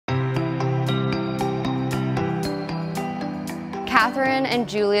Catherine and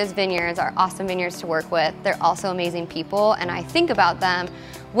Julia's vineyards are awesome vineyards to work with. They're also amazing people, and I think about them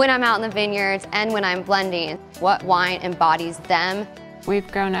when I'm out in the vineyards and when I'm blending. What wine embodies them? We've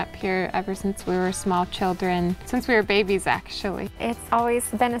grown up here ever since we were small children, since we were babies actually. It's always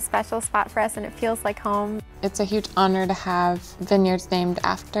been a special spot for us and it feels like home. It's a huge honor to have vineyards named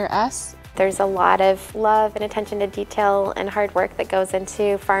after us. There's a lot of love and attention to detail and hard work that goes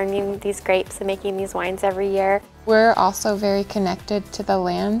into farming these grapes and making these wines every year. We're also very connected to the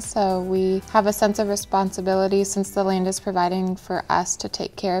land, so we have a sense of responsibility since the land is providing for us to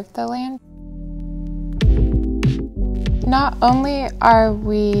take care of the land. Not only are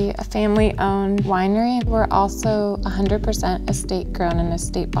we a family-owned winery, we're also 100% estate-grown and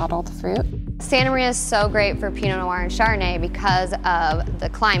estate-bottled fruit. Santa Maria is so great for Pinot Noir and Chardonnay because of the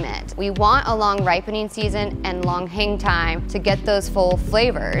climate. We want a long ripening season and long hang time to get those full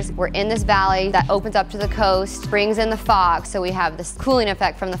flavors. We're in this valley that opens up to the coast, brings in the fog, so we have this cooling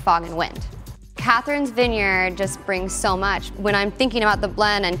effect from the fog and wind. Catherine's vineyard just brings so much. When I'm thinking about the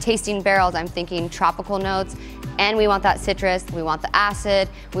blend and tasting barrels, I'm thinking tropical notes, and we want that citrus, we want the acid,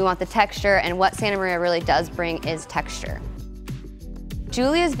 we want the texture, and what Santa Maria really does bring is texture.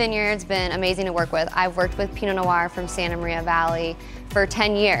 Julia's vineyard's been amazing to work with. I've worked with Pinot Noir from Santa Maria Valley for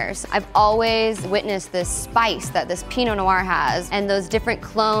 10 years. I've always witnessed this spice that this Pinot Noir has, and those different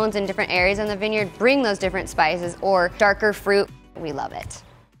clones in different areas in the vineyard bring those different spices or darker fruit. We love it.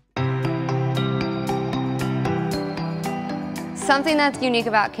 Something that's unique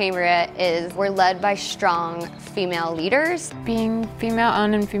about Cambria is we're led by strong female leaders. Being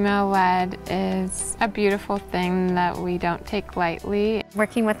female-owned and female-led is a beautiful thing that we don't take lightly.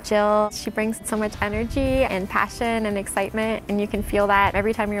 Working with Jill, she brings so much energy and passion and excitement, and you can feel that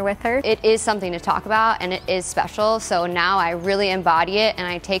every time you're with her. It is something to talk about, and it is special, so now I really embody it, and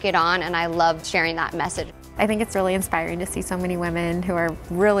I take it on, and I love sharing that message. I think it's really inspiring to see so many women who are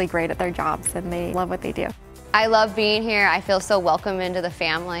really great at their jobs, and they love what they do. I love being here. I feel so welcome into the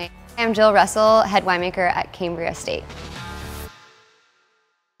family. I'm Jill Russell, head winemaker at Cambria Estate.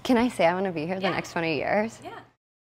 Can I say I want to be here the next 20 years? Yeah.